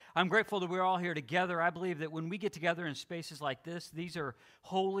I'm grateful that we're all here together. I believe that when we get together in spaces like this, these are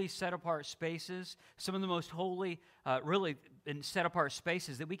holy, set-apart spaces, some of the most holy, really set-apart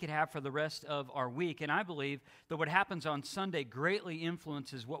spaces that we could have for the rest of our week. And I believe that what happens on Sunday greatly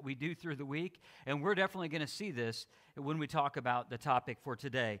influences what we do through the week, and we're definitely going to see this when we talk about the topic for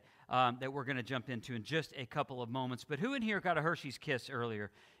today that we're going to jump into in just a couple of moments. But who in here got a Hershey's Kiss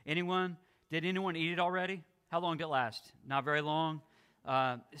earlier? Anyone? Did anyone eat it already? How long did it last? Not very long.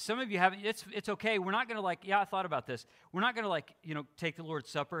 Some of you haven't. It's okay. We're not going to I thought about this. We're not going to take the Lord's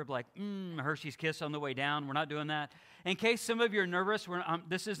Supper, Hershey's Kiss on the way down. We're not doing that. In case some of you are nervous,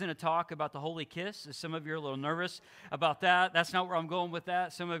 this isn't a talk about the Holy Kiss. Some of you are a little nervous about that. That's not where I'm going with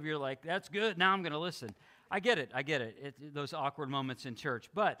that. Some of you are like, that's good. Now I'm going to listen. I get it. Those awkward moments in church.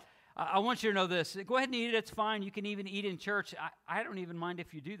 But I want you to know this. Go ahead and eat it. It's fine. You can even eat in church. I don't even mind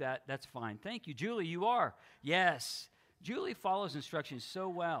if you do that. That's fine. Thank you. Julie, you are. Yes. Julie follows instructions so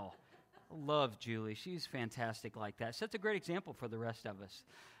well. I love Julie. She's fantastic like that. Sets a great example for the rest of us.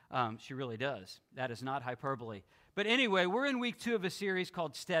 She really does. That is not hyperbole. But anyway, we're in week 2 of a series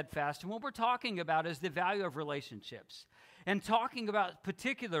called Steadfast, and what we're talking about is the value of relationships, and talking about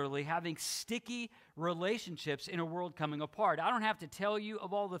particularly having sticky relationships in a world coming apart. I don't have to tell you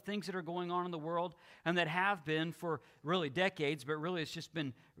of all the things that are going on in the world and that have been for really decades, but really it's just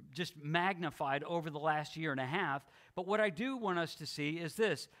been magnified over the last year and a half. But what I do want us to see is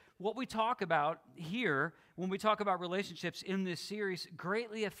this. What we talk about here, when we talk about relationships in this series,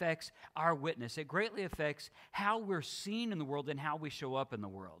 greatly affects our witness. It greatly affects how we're seen in the world and how we show up in the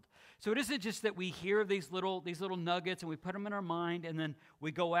world. So it isn't just that we hear these little nuggets and we put them in our mind and then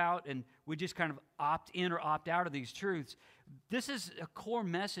we go out and we just kind of opt in or opt out of these truths. This is a core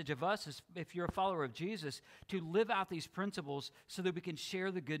message of us, if you're a follower of Jesus, to live out these principles so that we can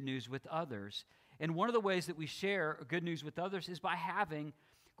share the good news with others. And one of the ways that we share good news with others is by having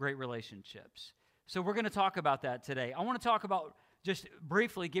great relationships. So we're going to talk about that today. I want to talk about, just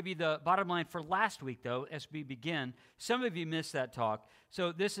briefly give you the bottom line for last week, though, as we begin. Some of you missed that talk.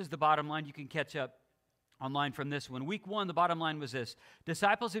 So this is the bottom line. You can catch up online from this one. Week 1, the bottom line was this.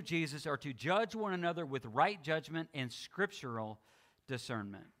 Disciples of Jesus are to judge one another with right judgment and scriptural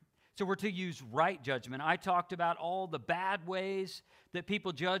discernment. So we're to use right judgment. I talked about all the bad ways that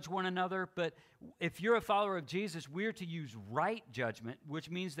people judge one another, but if you're a follower of Jesus, we're to use right judgment, which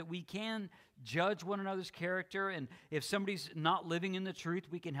means that we can judge one another's character, and if somebody's not living in the truth,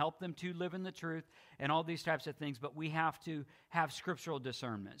 we can help them to live in the truth, and all these types of things, but we have to have scriptural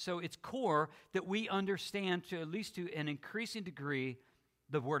discernment. So it's core that we understand, to at least to an increasing degree,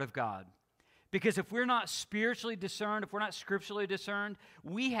 the Word of God. Because if we're not spiritually discerned, if we're not scripturally discerned,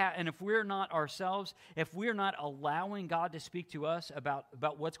 and if we're not ourselves, if we're not allowing God to speak to us about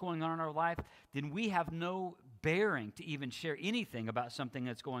what's going on in our life, then we have no bearing to even share anything about something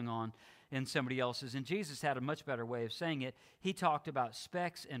that's going on in somebody else's. And Jesus had a much better way of saying it. He talked about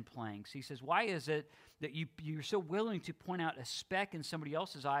specks and planks. He says, why is it that you're so willing to point out a speck in somebody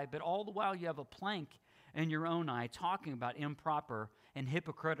else's eye, but all the while you have a plank in your own eye, talking about improper and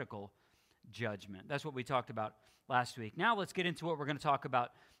hypocritical judgment? That's what we talked about last week. Now let's get into what we're going to talk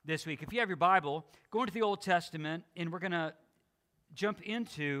about this week. If you have your Bible, go into the Old Testament, and we're going to jump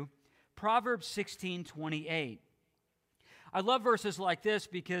into Proverbs 16:28. I love verses like this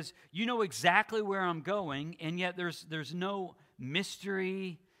because you know exactly where I'm going, and yet there's no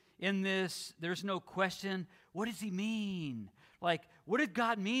mystery in this. There's no question. What does he mean? Like, what did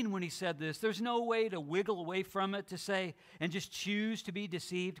God mean when he said this? There's no way to wiggle away from it to say and just choose to be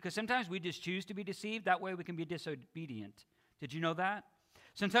deceived, because sometimes we just choose to be deceived. That way we can be disobedient. Did you know that?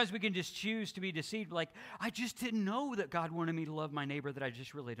 Sometimes we can just choose to be deceived, like, I just didn't know that God wanted me to love my neighbor that I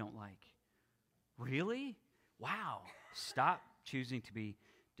just really don't like. Really? Wow. Stop choosing to be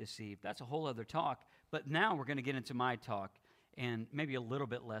deceived. That's a whole other talk. But now we're going to get into my talk and maybe a little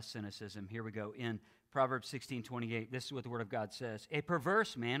bit less cynicism. Here we go. In Proverbs 16:28, this is what the Word of God says. A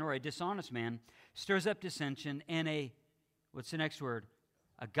perverse man or a dishonest man stirs up dissension, and what's the next word?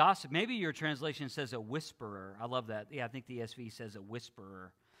 A gossip. Maybe your translation says a whisperer. I love that. Yeah, I think the ESV says a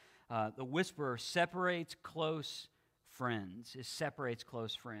whisperer. The whisperer separates close friends. It separates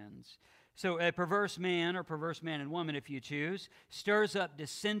close friends. So a perverse man or perverse man and woman, if you choose, stirs up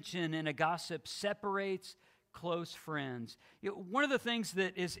dissension, and a gossip separates close friends. One of the things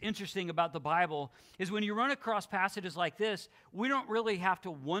that is interesting about the Bible is when you run across passages like this, we don't really have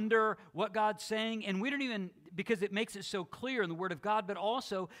to wonder what God's saying, and we don't even, because it makes it so clear in the Word of God, but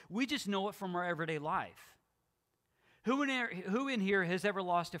also we just know it from our everyday life. Who in here has ever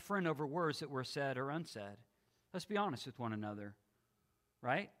lost a friend over words that were said or unsaid? Let's be honest with one another,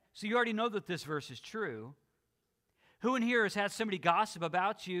 right? So you already know that this verse is true. Who in here has had somebody gossip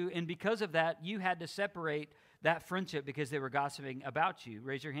about you, and because of that, you had to separate that friendship because they were gossiping about you?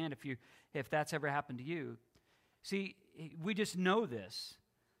 Raise your hand if that's ever happened to you. See, we just know this.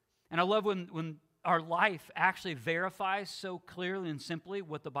 And I love when our life actually verifies so clearly and simply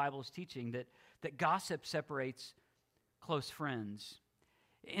what the Bible is teaching, that gossip separates close friends.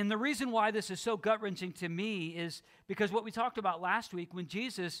 And the reason why this is so gut-wrenching to me is because what we talked about last week, when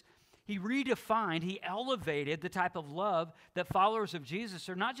Jesus, he redefined, he elevated the type of love that followers of Jesus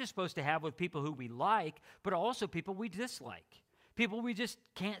are not just supposed to have with people who we like, but also people we dislike. People we just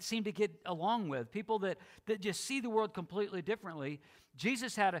can't seem to get along with. People that just see the world completely differently.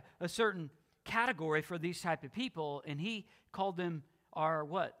 Jesus had a certain category for these type of people, and he called them our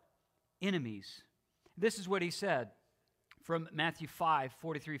what? Enemies. This is what he said from Matthew 5,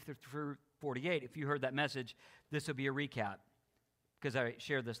 43 through 48. If you heard that message, this will be a recap, because I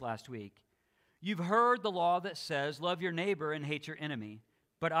shared this last week. You've heard the law that says, love your neighbor and hate your enemy.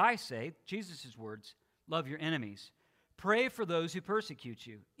 But I say, Jesus' words, love your enemies. Pray for those who persecute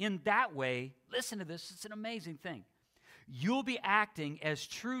you. In that way, listen to this, it's an amazing thing. You'll be acting as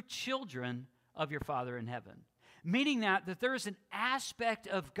true children of your Father in heaven. Meaning that there is an aspect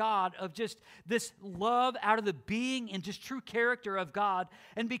of God, of just this love out of the being and just true character of God.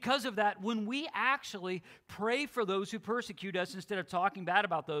 And because of that, when we actually pray for those who persecute us instead of talking bad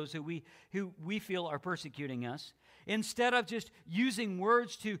about those who we feel are persecuting us, instead of just using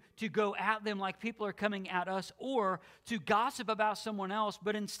words to go at them like people are coming at us or to gossip about someone else,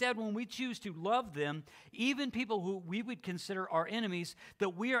 but instead when we choose to love them, even people who we would consider our enemies,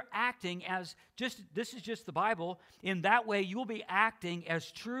 that we are acting as this is just the Bible. In that way, you will be acting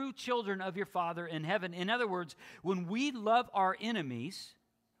as true children of your Father in heaven. In other words, when we love our enemies,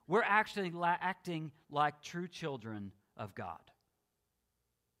 we're actually acting like true children of God.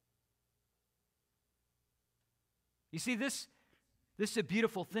 You see, this is a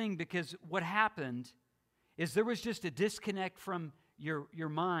beautiful thing, because what happened is there was just a disconnect from your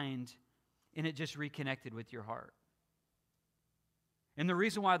mind, and it just reconnected with your heart. And the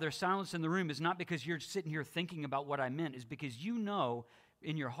reason why there's silence in the room is not because you're sitting here thinking about what I meant, is because you know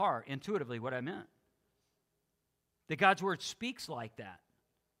in your heart intuitively what I meant. That God's word speaks like that,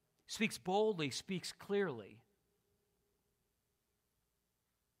 speaks boldly, speaks clearly.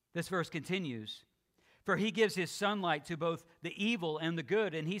 This verse continues. For he gives his sunlight to both the evil and the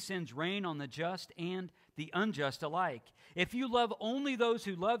good, and he sends rain on the just and the unjust alike. If you love only those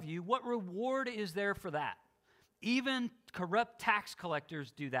who love you, what reward is there for that? Even corrupt tax collectors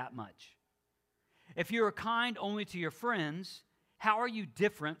do that much. If you are kind only to your friends, how are you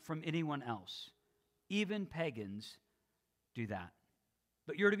different from anyone else? Even pagans do that.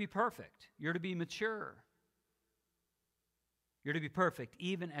 But you're to be perfect. You're to be mature. You're to be perfect,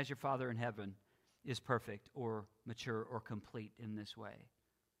 even as your Father in heaven is perfect or mature or complete in this way.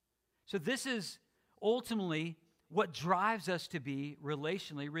 So this is ultimately what drives us to be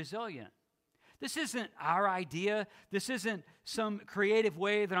relationally resilient. This isn't our idea. This isn't some creative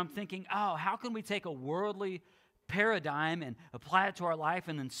way that I'm thinking, oh, how can we take a worldly paradigm and apply it to our life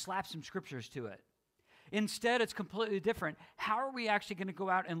and then slap some scriptures to it? Instead, it's completely different. How are we actually going to go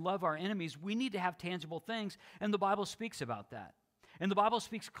out and love our enemies? We need to have tangible things, and the Bible speaks about that. And the Bible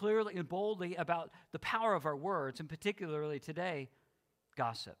speaks clearly and boldly about the power of our words, and particularly today,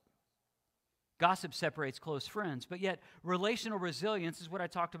 gossip. Gossip separates close friends, but yet relational resilience is what I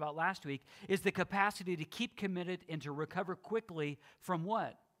talked about last week, is the capacity to keep committed and to recover quickly from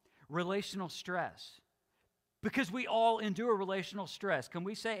what? Relational stress. Because we all endure relational stress. Can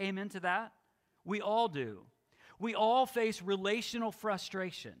we say amen to that? We all do. We all face relational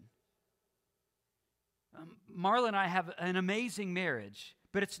frustration. Marla and I have an amazing marriage,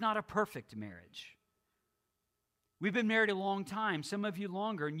 but it's not a perfect marriage. We've been married a long time, some of you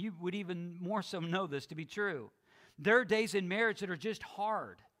longer, and you would even more so know this to be true. There are days in marriage that are just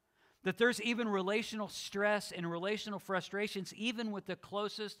hard, that there's even relational stress and relational frustrations, even with the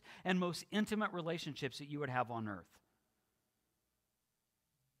closest and most intimate relationships that you would have on earth.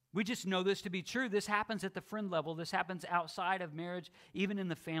 We just know this to be true. This happens at the friend level. This happens outside of marriage, even in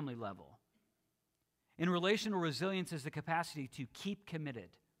the family level. And relational resilience is the capacity to keep committed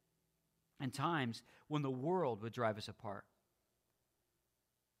in times when the world would drive us apart.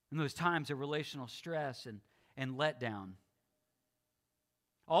 In those times of relational stress and letdown.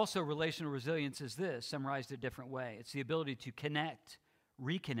 Also, relational resilience is this, summarized a different way. It's the ability to connect,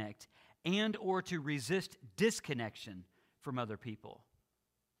 reconnect, and or to resist disconnection from other people.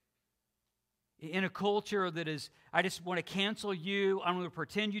 In a culture that is, I just want to cancel you. I'm going to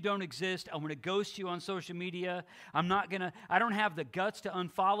pretend you don't exist. I'm going to ghost you on social media. I don't have the guts to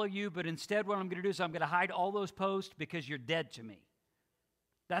unfollow you, but instead what I'm going to do is I'm going to hide all those posts because you're dead to me.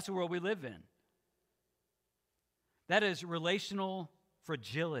 That's the world we live in. That is relational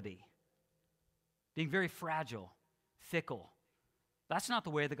fragility. Being very fragile, fickle. That's not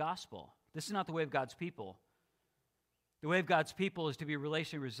the way of the gospel. This is not the way of God's people. The way of God's people is to be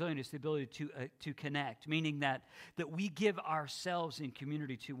relationally resilient. It's the ability to connect, meaning that we give ourselves in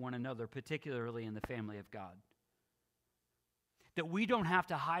community to one another, particularly in the family of God. That we don't have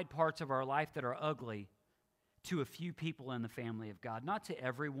to hide parts of our life that are ugly to a few people in the family of God, not to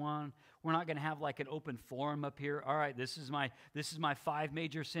everyone. We're not going to have like an open forum up here. All right, this is my 5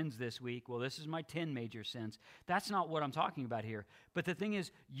 major sins this week. Well, this is my 10 major sins. That's not what I'm talking about here. But the thing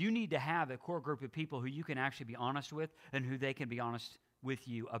is, you need to have a core group of people who you can actually be honest with and who they can be honest with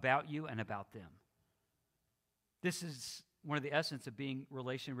you and about them. This is one of the essence of being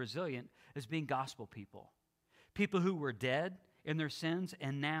relationally resilient, is being gospel people. People who were dead in their sins,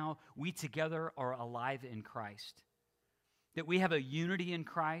 and now we together are alive in Christ. That we have a unity in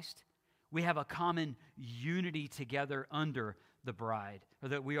Christ. We have a common unity together under the bride, or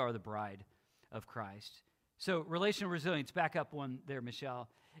that we are the bride of Christ. So relational resilience, back up one there, Michelle.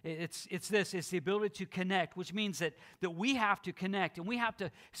 It's the ability to connect, which means that we have to connect, and we have to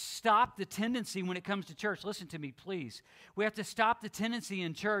stop the tendency when it comes to church. Listen to me, please. We have to stop the tendency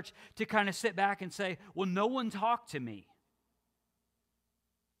in church to kind of sit back and say, well, no one talked to me.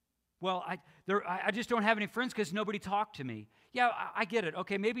 Well, I just don't have any friends because nobody talked to me. Yeah, I get it.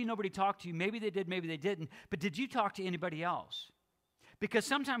 Okay, maybe nobody talked to you. Maybe they did, maybe they didn't. But did you talk to anybody else? Because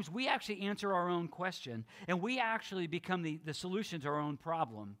sometimes we actually answer our own question, and we actually become the solution to our own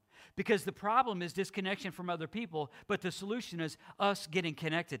problem. Because the problem is disconnection from other people, but the solution is us getting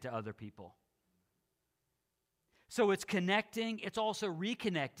connected to other people. So it's connecting, it's also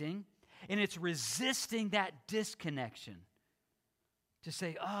reconnecting, and it's resisting that disconnection. To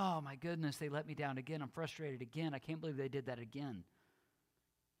say, oh my goodness, they let me down again. I'm frustrated again. I can't believe they did that again.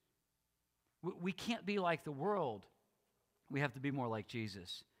 We can't be like the world. We have to be more like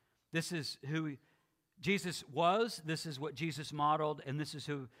Jesus. This is who Jesus was. This is what Jesus modeled. And this is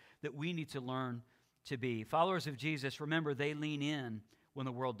who that we need to learn to be. Followers of Jesus, remember, they lean in when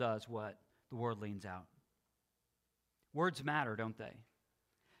the world does what? The world leans out. Words matter, don't they?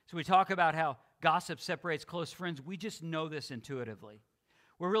 So we talk about how gossip separates close friends. We just know this intuitively.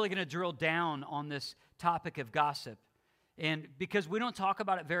 We're really going to drill down on this topic of gossip. And because we don't talk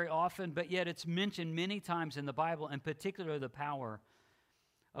about it very often, but yet it's mentioned many times in the Bible, and particularly the power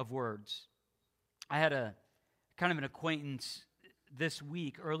of words. I had a kind of an acquaintance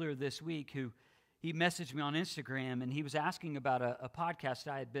earlier this week, who he messaged me on Instagram, and he was asking about a podcast.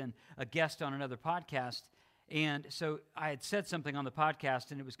 I had been a guest on another podcast, and so I had said something on the podcast,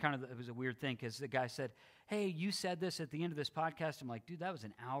 and it was a weird thing, because the guy said, hey, you said this at the end of this podcast. I'm like, dude, that was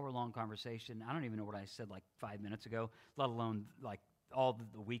an hour-long conversation. I don't even know what I said like 5 minutes ago, let alone like all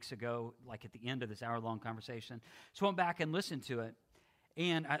the weeks ago, like at the end of this hour-long conversation. So I went back and listened to it,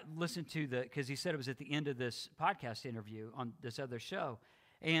 and I listened to because he said it was at the end of this podcast interview on this other show.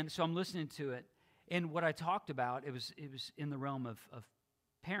 And so I'm listening to it, and what I talked about, it was in the realm of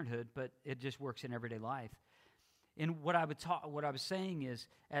parenthood, but it just works in everyday life. And what I was saying is,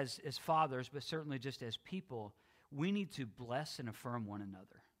 as fathers, but certainly just as people, we need to bless and affirm one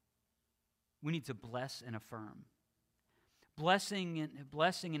another. We need to bless and affirm. Blessing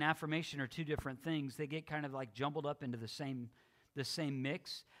and affirmation are two different things. They get kind of like jumbled up into the same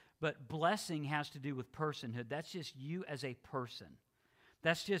mix. But blessing has to do with personhood. That's just you as a person.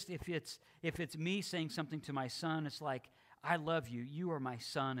 That's just if it's me saying something to my son, it's like, I love you. You are my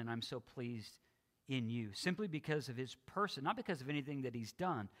son, and I'm so pleased in you, simply because of his person, not because of anything that he's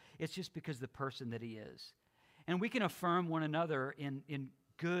done. It's just because of the person that he is. And we can affirm one another in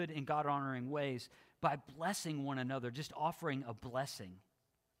good and God-honoring ways by blessing one another, just offering a blessing.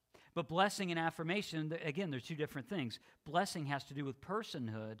 But blessing and affirmation, again, they're two different things. Blessing has to do with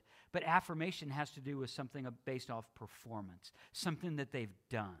personhood, but affirmation has to do with something based off performance, something that they've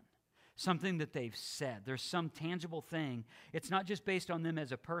done. Something that they've said. There's some tangible thing. It's not just based on them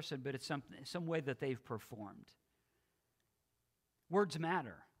as a person, but it's some way that they've performed. Words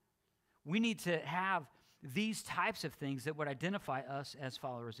matter. We need to have these types of things that would identify us as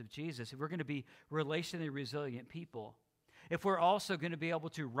followers of Jesus. If we're going to be relationally resilient people, if we're also going to be able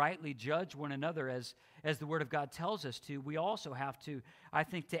to rightly judge one another as the Word of God tells us to, we also have to, I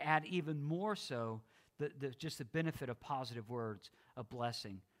think, to add even more so just the benefit of positive words, of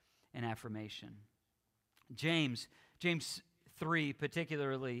blessing and affirmation. James 3,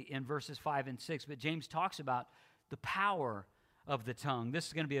 particularly in verses 5 and 6. But James talks about the power of the tongue. This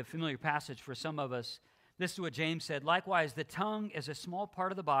is going to be a familiar passage for some of us. This is what James said. Likewise, the tongue is a small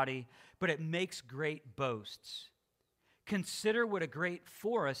part of the body, but it makes great boasts. Consider what a great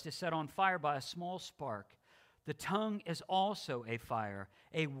forest is set on fire by a small spark. The tongue is also a fire,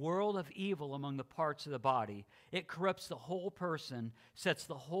 a world of evil among the parts of the body. It corrupts the whole person, sets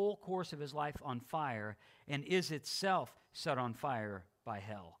the whole course of his life on fire, and is itself set on fire by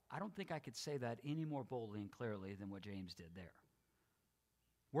hell. I don't think I could say that any more boldly and clearly than what James did there.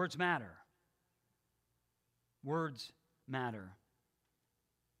 Words matter. Words matter.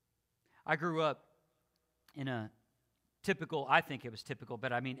 I grew up in a typical, I think it was typical,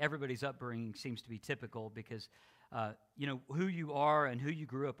 but I mean everybody's upbringing seems to be typical because, who you are and who you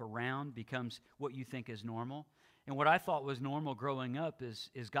grew up around becomes what you think is normal. And what I thought was normal growing up is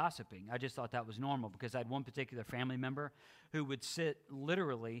gossiping. I just thought that was normal because I had one particular family member who would sit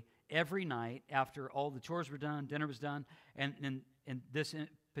literally every night after all the chores were done, dinner was done, and this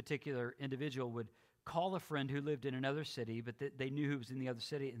particular individual would call a friend who lived in another city, but they knew who was in the other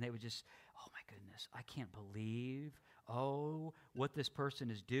city, and they would just, oh my goodness, I can't believe, what this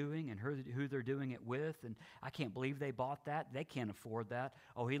person is doing and who they're doing it with, and I can't believe they bought that. They can't afford that.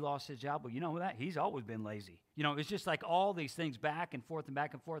 Oh, he lost his job. Well, you know that? He's always been lazy. It's just like all these things back and forth and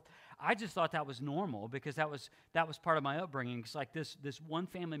back and forth. I just thought that was normal because that was part of my upbringing. It's like this one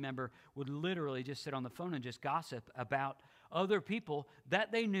family member would literally just sit on the phone and just gossip about other people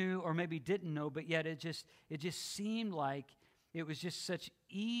that they knew or maybe didn't know, but yet it just seemed like it was just such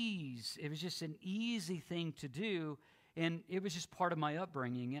ease. It was just an easy thing to do, and it was just part of my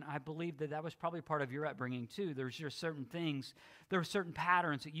upbringing, and I believe that was probably part of your upbringing too. There's just certain things, there are certain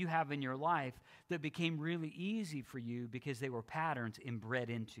patterns that you have in your life that became really easy for you because they were patterns inbred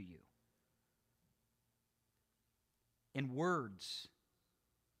into you. And words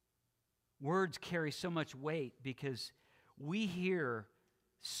carry so much weight because we hear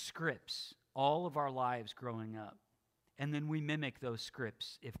scripts all of our lives growing up, and then we mimic those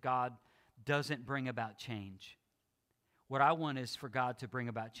scripts if God doesn't bring about change. What I want is for God to bring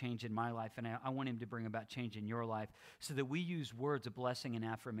about change in my life, and I want Him to bring about change in your life so that we use words of blessing and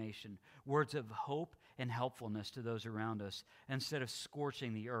affirmation, words of hope and helpfulness to those around us, instead of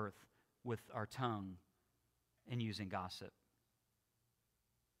scorching the earth with our tongue and using gossip.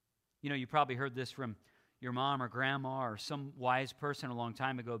 You probably heard this from your mom or grandma or some wise person a long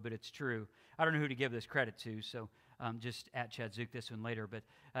time ago, but it's true. I don't know who to give this credit to, so just at Chad Zook this one later. But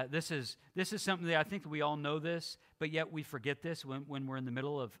this is something that I think that we all know this, but yet we forget this when we're in the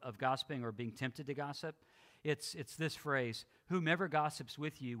middle of gossiping or being tempted to gossip. It's this phrase: whomever gossips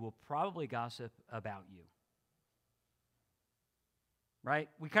with you will probably gossip about you. Right?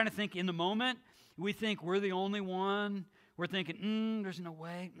 We kind of think in the moment, we think we're the only one. We're thinking, there's no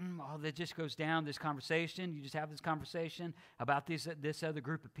way. That just goes down, this conversation. You just have this conversation about this other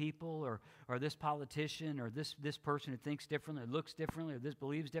group of people or this politician or this person who thinks differently or looks differently or this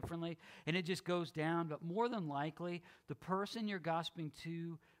believes differently. And it just goes down. But more than likely, the person you're gossiping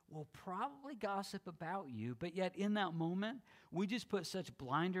to will probably gossip about you. But yet in that moment, we just put such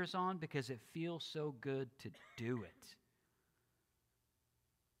blinders on because it feels so good to do it.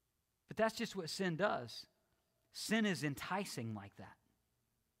 But that's just what sin does. Sin is enticing like that.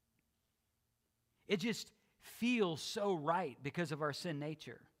 It just feels so right because of our sin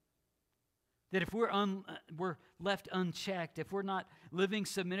nature. That if we're left unchecked, if we're not living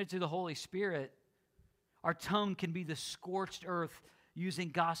submitted to the Holy Spirit, our tongue can be the scorched earth using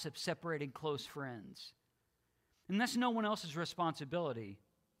gossip, separating close friends. And that's no one else's responsibility,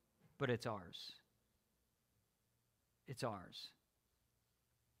 but it's ours. It's ours.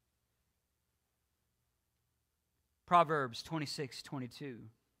 Proverbs 26:22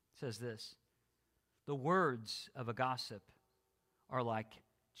 says this: the words of a gossip are like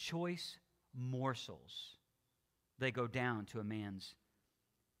choice morsels. They go down to a man's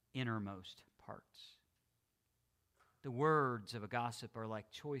innermost parts. The words of a gossip are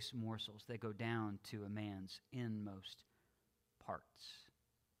like choice morsels. They go down to a man's inmost parts.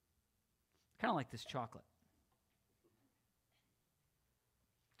 Kind of like this chocolate.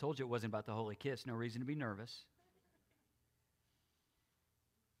 Told you it wasn't about the holy kiss. No reason to be nervous.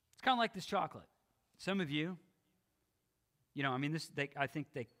 It's kind of like this chocolate. Some of you, I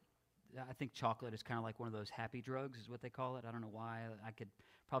think chocolate is kind of like one of those happy drugs, is what they call it. I don't know why. I could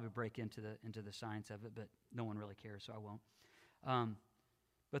probably break into the science of it, but no one really cares, so I won't.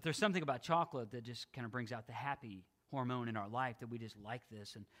 But there's something about chocolate that just kind of brings out the happy hormone in our life that we just like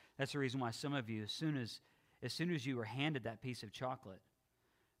this, and that's the reason why some of you, as soon as you were handed that piece of chocolate,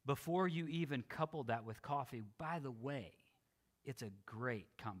 before you even coupled that with coffee, by the way, it's a great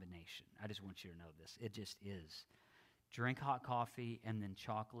combination. I just want you to know this. It just is. Drink hot coffee and then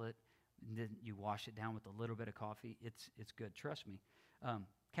chocolate, and then you wash it down with a little bit of coffee. It's good. Trust me.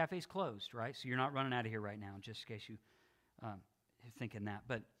 Cafe's closed, right? So you're not running out of here right now, just in case you are thinking that.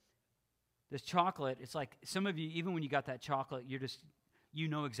 But this chocolate, it's like some of you, even when you got that chocolate, you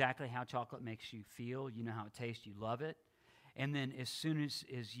know exactly how chocolate makes you feel. You know how it tastes. You love it. And then as soon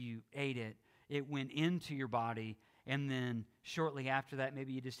as you ate it, it went into your body. And then shortly after that,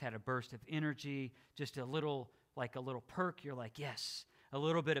 maybe you just had a burst of energy, just a little perk. You're like, yes, a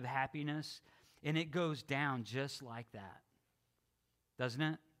little bit of happiness. And it goes down just like that. Doesn't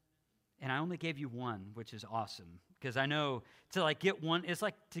it? And I only gave you one, which is awesome. Because I know to get one, it's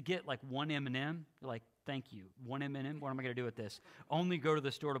like to get one M&M. You're like, thank you. One M&M, what am I going to do with this? Only go to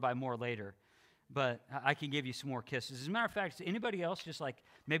the store to buy more later. But I can give you some more kisses. As a matter of fact, anybody else just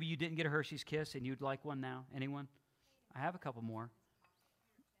maybe you didn't get a Hershey's Kiss and you'd like one now? Anyone? I have a couple more.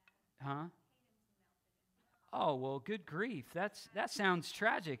 Huh? Oh, well, good grief. That sounds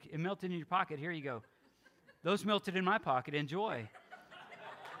tragic. It melted in your pocket. Here you go. Those melted in my pocket. Enjoy.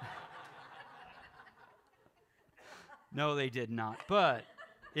 No, they did not. But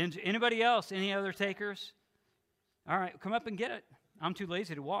anybody else? Any other takers? All right, come up and get it. I'm too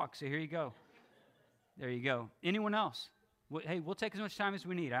lazy to walk, so here you go. There you go. Anyone else? Hey, we'll take as much time as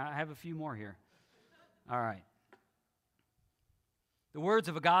we need. I have a few more here. All right. The words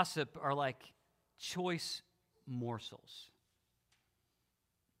of a gossip are like choice morsels.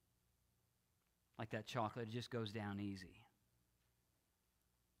 Like that chocolate, it just goes down easy.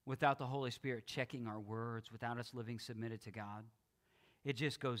 Without the Holy Spirit checking our words, without us living submitted to God, it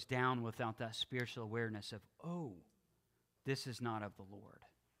just goes down without that spiritual awareness of, oh, this is not of the Lord.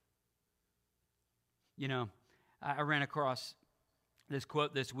 You know, I ran across this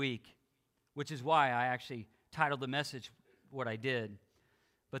quote this week, which is why I actually titled the message what I did.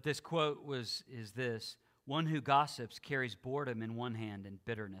 But this quote is this: one who gossips carries boredom in one hand and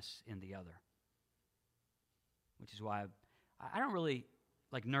bitterness in the other. Which is why I don't really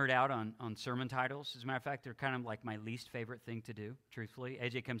nerd out on sermon titles. As a matter of fact, they're kind of like my least favorite thing to do, truthfully.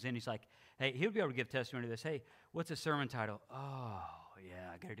 AJ comes in, he's like, hey, he'll be able to give testimony to this. Hey, what's a sermon title? Oh, yeah,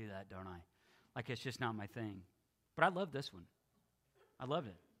 I got to do that, don't I? It's just not my thing. But I love this one. I love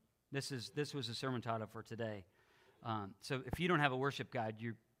it. This was a sermon title for today. So if you don't have a worship guide,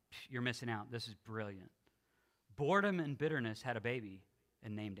 you're missing out. This is brilliant. Boredom and bitterness had a baby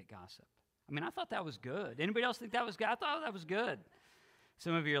and named it gossip. I mean, I thought that was good. Anybody else think that was good? I thought that was good.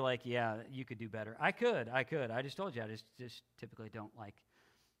 Some of you are like, yeah, you could do better. I could. I just told you, I just typically don't like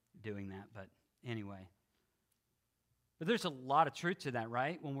doing that. But anyway. But there's a lot of truth to that,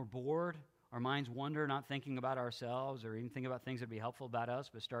 right? When we're bored, our minds wander, not thinking about ourselves or even thinking about things that would be helpful about us,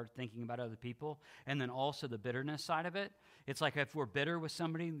 but start thinking about other people. And then also the bitterness side of it. It's like if we're bitter with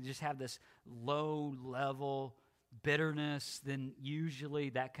somebody, we just have this low-level bitterness, then usually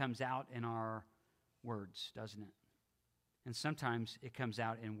that comes out in our words, doesn't it? And sometimes it comes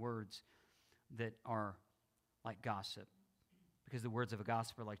out in words that are like gossip. Because the words of a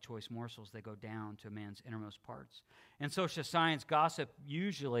gossip are like choice morsels. They go down to a man's innermost parts. In social science, gossip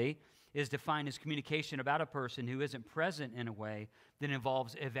usually is defined as communication about a person who isn't present in a way that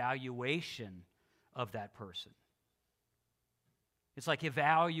involves evaluation of that person. It's like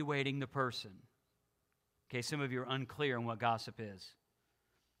evaluating the person. Okay, some of you are unclear on what gossip is.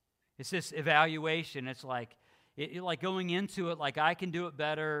 It's this evaluation. It's like going into it like I can do it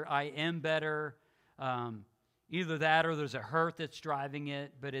better, I am better. Either that or there's a hurt that's driving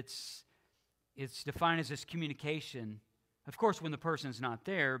it, but it's defined as this communication. Of course, when the person's not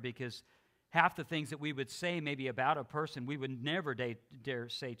there, because half the things that we would say maybe about a person, we would never dare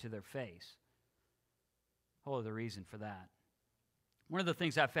say to their face. Whole other reason for that. One of the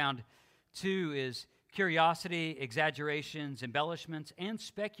things I found, too, is curiosity, exaggerations, embellishments, and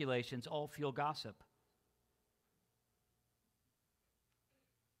speculations all fuel gossip.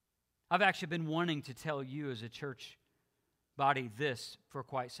 I've actually been wanting to tell you as a church body this for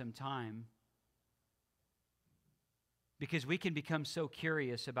quite some time, because we can become so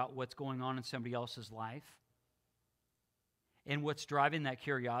curious about what's going on in somebody else's life, and what's driving that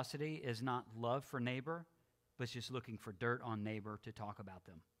curiosity is not love for neighbor, but it's just looking for dirt on neighbor to talk about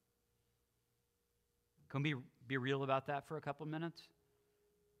them. Can we be real about that for a couple of minutes?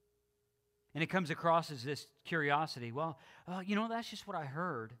 And it comes across as this curiosity. Well, that's just what I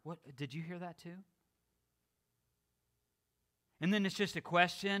heard. What, did you hear that too? And then it's just a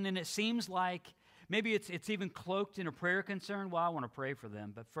question, and it seems like maybe it's even cloaked in a prayer concern. Well, I want to pray for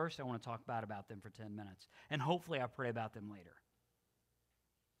them, but first I want to talk bad about them for 10 minutes. And hopefully I pray about them later.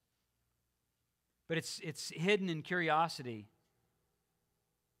 But it's hidden in curiosity.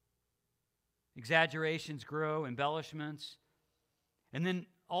 Exaggerations grow, embellishments. And then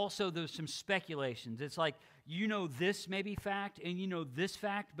also there's some speculations. It's like you know this may be fact and you know this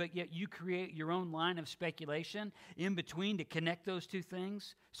fact, but yet you create your own line of speculation in between to connect those two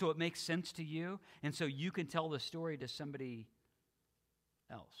things so it makes sense to you and so you can tell the story to somebody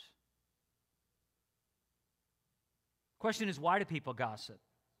else. Question is, why do people gossip?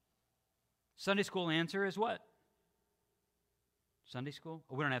 Sunday school answer is what? Sunday school?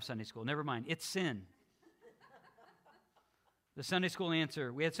 Oh, we don't have Sunday school. Never mind. It's sin. The Sunday school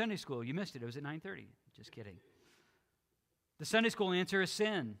answer, we had Sunday school. You missed it. It was at 9:30. Just kidding. The Sunday school answer is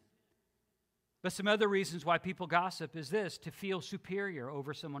sin. But some other reasons why people gossip is this: to feel superior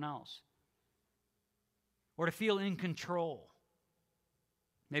over someone else, or to feel in control,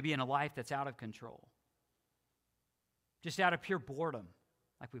 maybe in a life that's out of control, just out of pure boredom,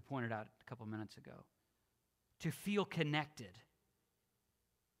 like we pointed out a couple minutes ago, to feel connected,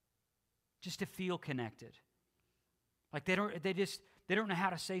 just to feel connected. Like they don't know how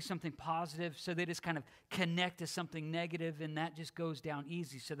to say something positive, so they just kind of connect to something negative, and that just goes down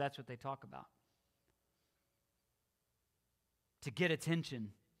easy, so that's what they talk about. To get attention.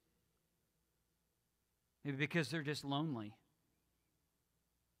 Maybe because they're just lonely.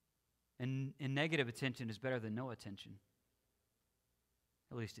 And negative attention is better than no attention.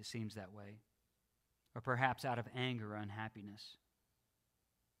 At least it seems that way. Or perhaps out of anger or unhappiness.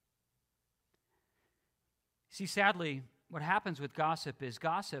 See, sadly, what happens with gossip is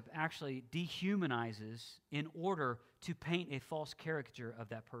gossip actually dehumanizes in order to paint a false caricature of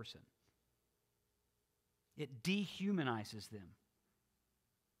that person. It dehumanizes them.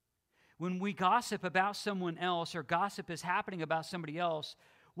 When we gossip about someone else or gossip is happening about somebody else,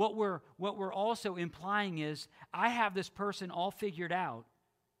 what we're also implying is, I have this person all figured out.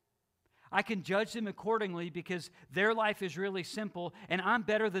 I can judge them accordingly because their life is really simple, and I'm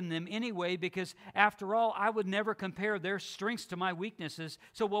better than them anyway because, after all, I would never compare their strengths to my weaknesses.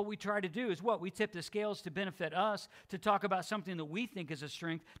 So what we try to do is what? We tip the scales to benefit us, to talk about something that we think is a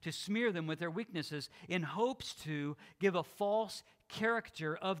strength, to smear them with their weaknesses in hopes to give a false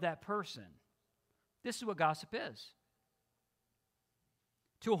caricature of that person. This is what gossip is.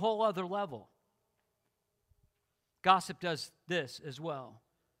 To a whole other level. Gossip does this as well.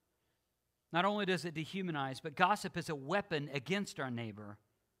 Not only does it dehumanize, but gossip is a weapon against our neighbor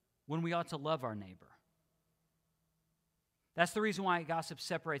when we ought to love our neighbor. That's the reason why gossip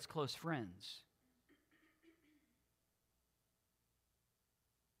separates close friends.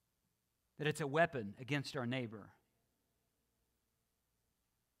 That it's a weapon against our neighbor.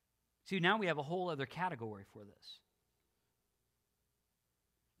 See, now we have a whole other category for this.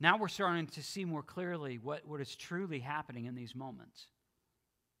 Now we're starting to see more clearly what is truly happening in these moments.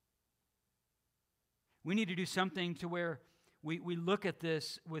 We need to do something to where we look at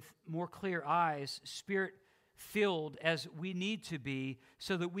this with more clear eyes, Spirit-filled as we need to be,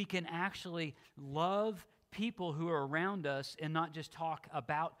 so that we can actually love people who are around us and not just talk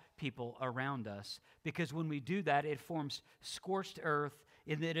about people around us. Because when we do that, it forms scorched earth,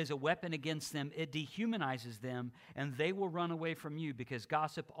 and it is a weapon against them. It dehumanizes them, and they will run away from you because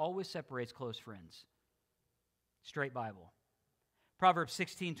gossip always separates close friends. Straight Bible. Proverbs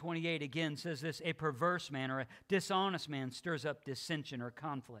 16:28 again says this: a perverse man or a dishonest man stirs up dissension or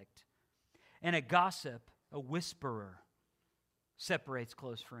conflict. And a gossip, a whisperer, separates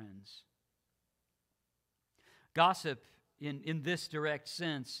close friends. Gossip, in this direct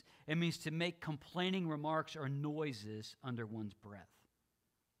sense, it means to make complaining remarks or noises under one's breath.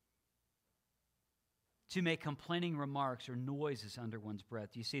 To make complaining remarks or noises under one's breath.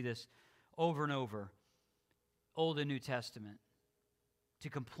 You see this over and over, Old and New Testament. To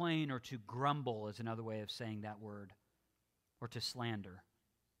complain or to grumble is another way of saying that word, or to slander.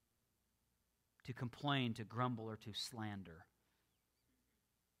 To complain, to grumble, or to slander.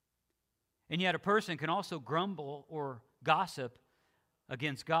 And yet a person can also grumble or gossip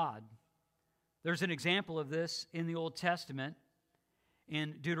against God. There's an example of this in the Old Testament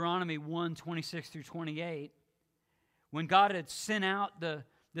in Deuteronomy 1:26 through 28. When God had sent out the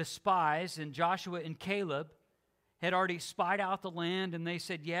spies, and Joshua and Caleb had already spied out the land, and they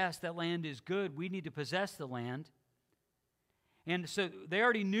said, yes, that land is good. We need to possess the land. And so they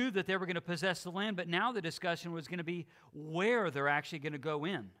already knew that they were going to possess the land, but now the discussion was going to be where they're actually going to go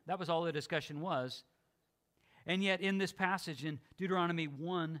in. That was all the discussion was. And yet in this passage in Deuteronomy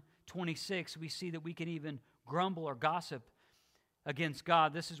 1:26, we see that we can even grumble or gossip against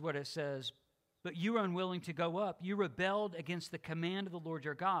God. This is what it says: but you were unwilling to go up. You rebelled against the command of the Lord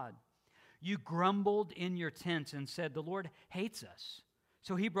your God. You grumbled in your tents and said, the Lord hates us.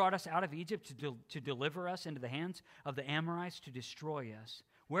 So he brought us out of Egypt to deliver us into the hands of the Amorites to destroy us.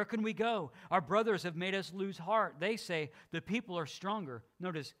 Where can we go? Our brothers have made us lose heart. They say, the people are stronger.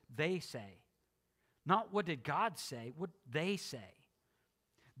 Notice, they say. Not what did God say, what they say.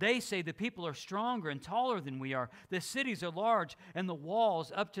 They say the people are stronger and taller than we are. The cities are large and the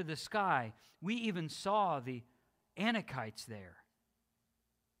walls up to the sky. We even saw the Anakites there.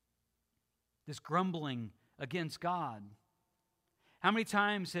 This grumbling against God. How many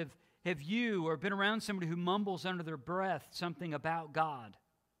times have you or been around somebody who mumbles under their breath something about God?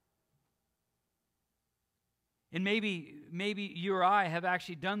 And maybe you or I have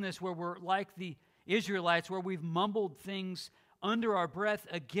actually done this where we're like the Israelites, where we've mumbled things under our breath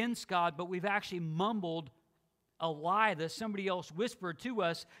against God, but we've actually mumbled a lie that somebody else whispered to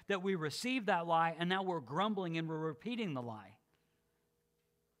us, that we received that lie, and now we're grumbling and we're repeating the lie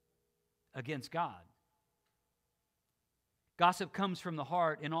against God. Gossip comes from the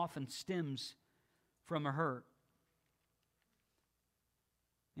heart and often stems from a hurt.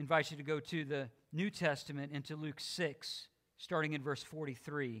 I invite you to go to the New Testament, into Luke 6, starting in verse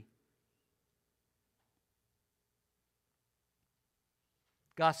 43.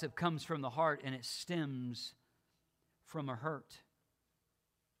 Gossip comes from the heart and it stems from a hurt.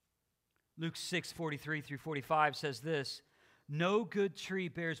 Luke 6:43 through 45 says this, "No good tree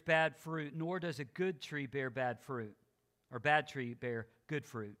bears bad fruit, nor does a good tree bear bad fruit, or bad tree bear good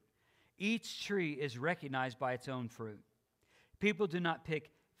fruit. Each tree is recognized by its own fruit. People do not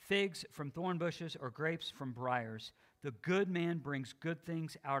pick figs from thorn bushes or grapes from briars. The good man brings good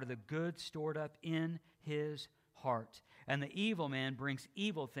things out of the good stored up in his heart, and the evil man brings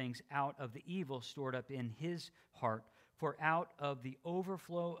evil things out of the evil stored up in his heart. For out of the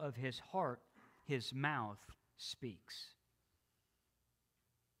overflow of his heart, his mouth speaks."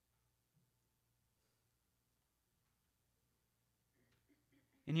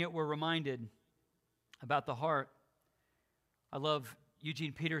 And yet we're reminded about the heart. I love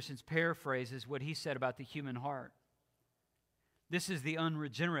Eugene Peterson's paraphrases, what he said about the human heart. This is the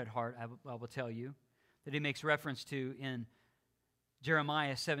unregenerate heart, I will tell you, that he makes reference to in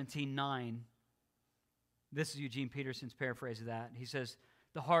Jeremiah 17:9. This is Eugene Peterson's paraphrase of that. He says,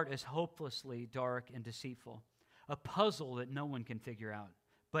 "The heart is hopelessly dark and deceitful, a puzzle that no one can figure out.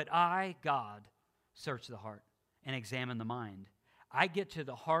 But I, God, search the heart and examine the mind. I get to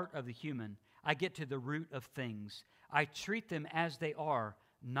the heart of the human. I get to the root of things. I treat them as they are,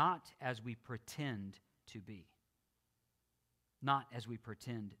 not as we pretend to be." Not as we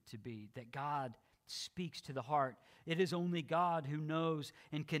pretend to be. That God speaks to the heart. It is only God who knows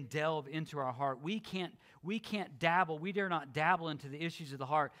and can delve into our heart. We can't dabble. We dare not dabble into the issues of the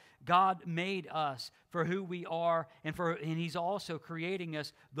heart. God made us for who we are, and He's also creating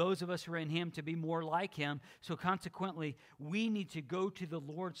us, those of us who are in Him, to be more like Him. So consequently, we need to go to the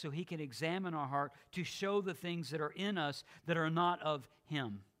Lord so He can examine our heart, to show the things that are in us that are not of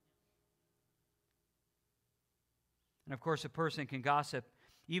Him. And of course, a person can gossip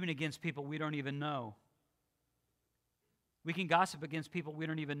even against people we don't even know. We can gossip against people we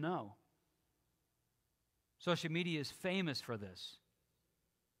don't even know. Social media is famous for this.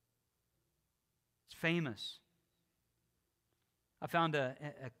 It's famous. I found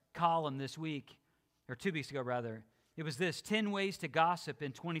a column this week, or 2 weeks ago rather. It was this: 10 ways to gossip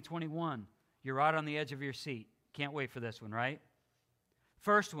in 2021. You're right on the edge of your seat. Can't wait for this one, right?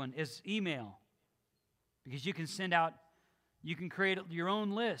 First one is email. Because you can create your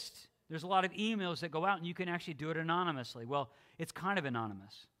own list. There's a lot of emails that go out and you can actually do it anonymously. Well, it's kind of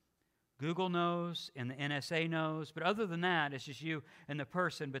anonymous. Google knows and the NSA knows, but other than that, it's just you and the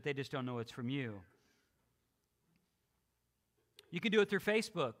person, but they just don't know it's from you. You can do it through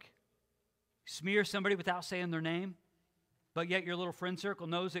Facebook. Smear somebody without saying their name, but yet your little friend circle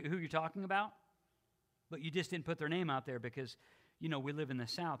knows who you're talking about, but you just didn't put their name out there because, we live in the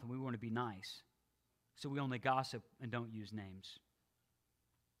South and we want to be nice. So we only gossip and don't use names.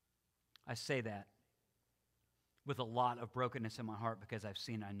 I say that with a lot of brokenness in my heart because I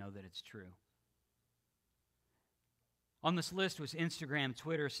know that it's true. On this list was Instagram,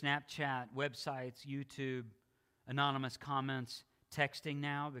 Twitter, Snapchat, websites, YouTube, anonymous comments, texting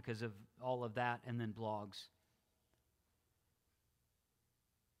now because of all of that, and then blogs.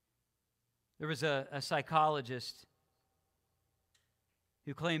 There was a psychologist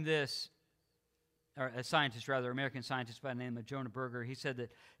who claimed this, or a scientist rather, American scientist by the name of Jonah Berger. He said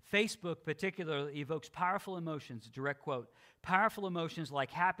that Facebook particularly evokes powerful emotions, direct quote, powerful emotions like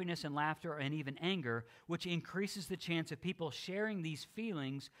happiness and laughter and even anger, which increases the chance of people sharing these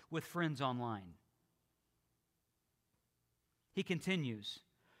feelings with friends online. He continues,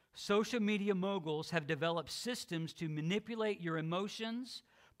 social media moguls have developed systems to manipulate your emotions,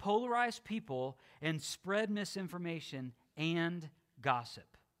 polarize people, and spread misinformation and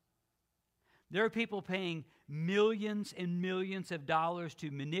gossip. There are people paying millions and millions of dollars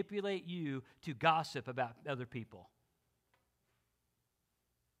to manipulate you to gossip about other people.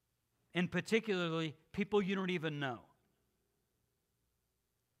 And particularly, people you don't even know.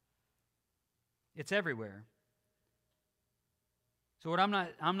 It's everywhere. So what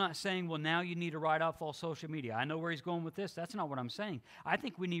I'm not saying, well, now you need to write off all social media. I know where he's going with this. That's not what I'm saying. I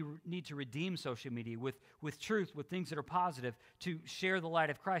think we need to redeem social media with truth, with things that are positive, to share the light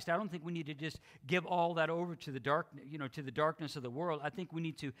of Christ. I don't think we need to just give all that over to the darkness of the world. I think we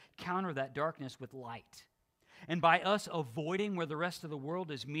need to counter that darkness with light. And by us avoiding where the rest of the world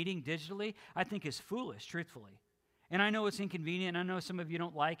is meeting digitally, I think is foolish, truthfully. And I know it's inconvenient. I know some of you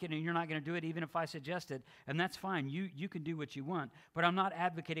don't like it, and you're not going to do it even if I suggest it, and that's fine. You can do what you want. But I'm not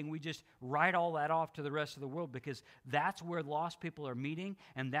advocating we just write all that off to the rest of the world, because that's where lost people are meeting,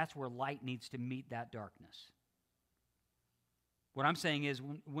 and that's where light needs to meet that darkness. What I'm saying is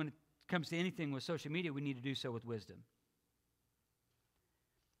when it comes to anything with social media, we need to do so with wisdom.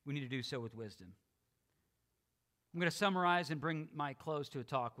 We need to do so with wisdom. I'm going to summarize and bring my close to a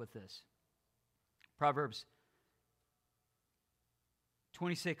talk with this. Proverbs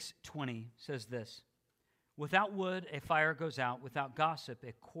 26:20 says this: without wood, a fire goes out. Without gossip,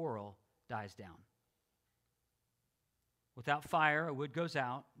 a quarrel dies down. Without fire, a wood goes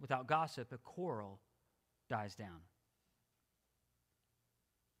out. Without gossip, a quarrel dies down.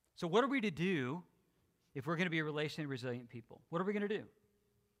 So what are we to do if we're going to be a relationally resilient people? What are we going to do?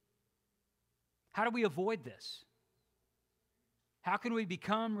 How do we avoid this? How can we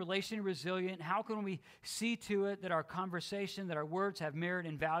become relationally resilient? How can we see to it that our conversation, that our words have merit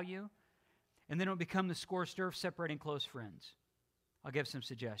and value, and then don't become the scorched earth separating close friends? I'll give some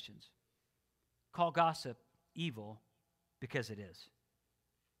suggestions. Call gossip evil because it is.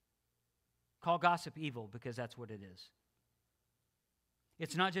 Call gossip evil because that's what it is.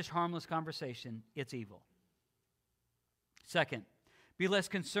 It's not just harmless conversation, it's evil. Second, be less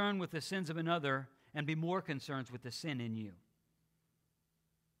concerned with the sins of another and be more concerned with the sin in you.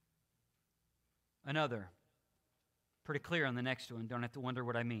 Another, pretty clear on the next one, don't have to wonder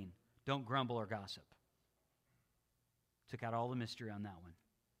what I mean. Don't grumble or gossip. Took out all the mystery on that one.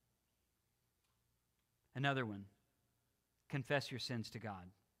 Another one, confess your sins to God.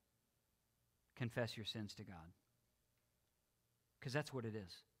 Confess your sins to God. Because that's what it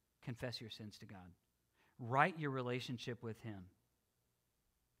is. Confess your sins to God. Right your relationship with Him.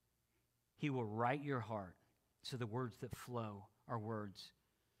 He will right your heart so the words that flow are words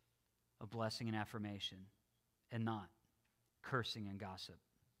of blessing and affirmation, and not cursing and gossip.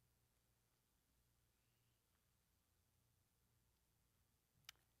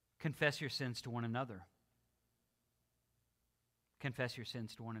 Confess your sins to one another. Confess your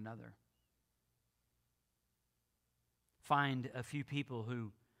sins to one another. Find a few people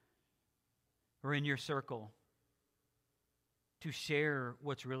who are in your circle to share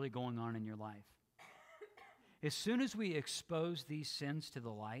what's really going on in your life. As soon as we expose these sins to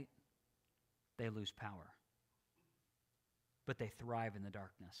the light, they lose power. But they thrive in the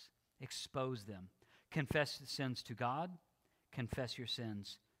darkness. Expose them. Confess the sins to God. Confess your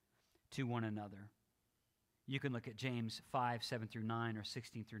sins to one another. You can look at James 5:7-9 or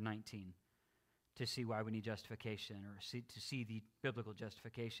 16-19 to see why we need justification, or to see the biblical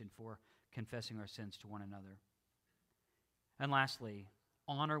justification for confessing our sins to one another. And lastly,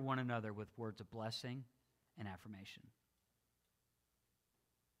 honor one another with words of blessing and affirmation.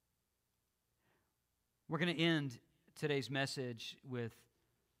 We're going to end today's message with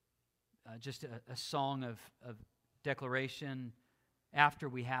just a song of declaration after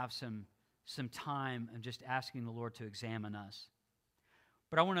we have some time of just asking the Lord to examine us.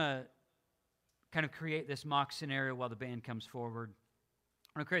 But I want to kind of create this mock scenario while the band comes forward.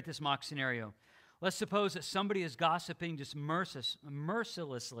 I want to create this mock scenario. Let's suppose that somebody is gossiping just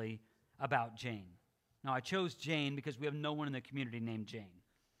mercilessly about Jane. Now, I chose Jane because we have no one in the community named Jane.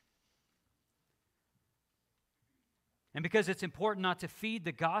 And because it's important not to feed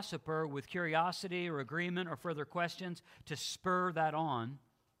the gossiper with curiosity or agreement or further questions to spur that on,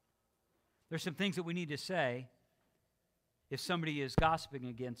 there's some things that we need to say if somebody is gossiping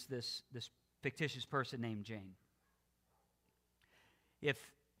against this fictitious person named Jane. If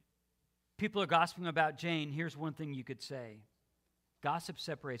people are gossiping about Jane, here's one thing you could say. Gossip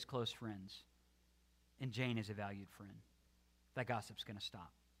separates close friends, and Jane is a valued friend. That gossip's going to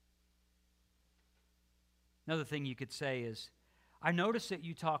stop. Another thing you could say is, I notice that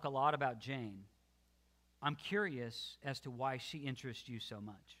you talk a lot about Jane. I'm curious as to why she interests you so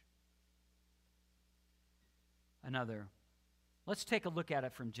much. Another, let's take a look at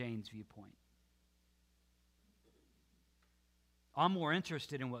it from Jane's viewpoint. I'm more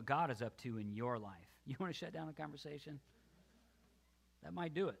interested in what God is up to in your life. You want to shut down the conversation? That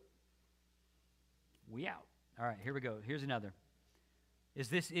might do it. We out. All right, here we go. Here's another. Is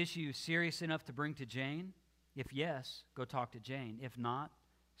this issue serious enough to bring to Jane? If yes, go talk to Jane. If not,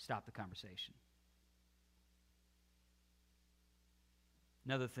 stop the conversation.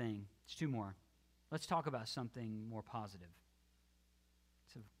 Another thing, it's two more. Let's talk about something more positive.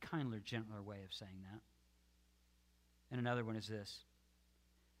 It's a kinder, gentler way of saying that. And another one is this.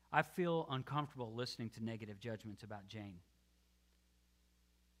 I feel uncomfortable listening to negative judgments about Jane.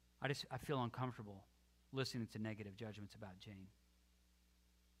 I feel uncomfortable listening to negative judgments about Jane.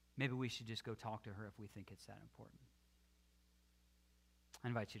 Maybe we should just go talk to her if we think it's that important. I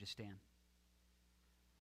invite you to stand.